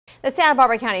The Santa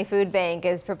Barbara County Food Bank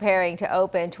is preparing to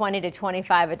open 20 to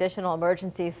 25 additional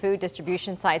emergency food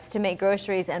distribution sites to make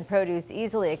groceries and produce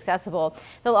easily accessible.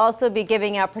 They'll also be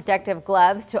giving out protective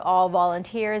gloves to all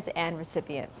volunteers and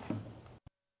recipients.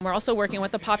 We're also working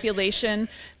with a population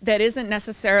that isn't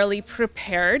necessarily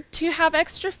prepared to have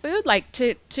extra food, like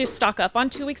to stock up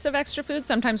on 2 weeks of extra food.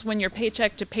 Sometimes when you're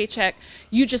paycheck to paycheck,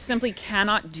 you just simply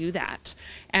cannot do that.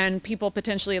 And people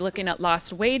potentially looking at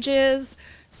lost wages.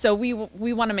 So we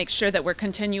want to make sure that we're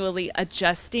continually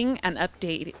adjusting and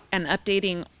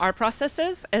updating our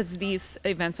processes as these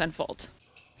events unfold.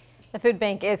 The food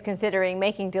bank is considering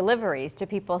making deliveries to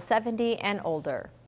people 70 and older.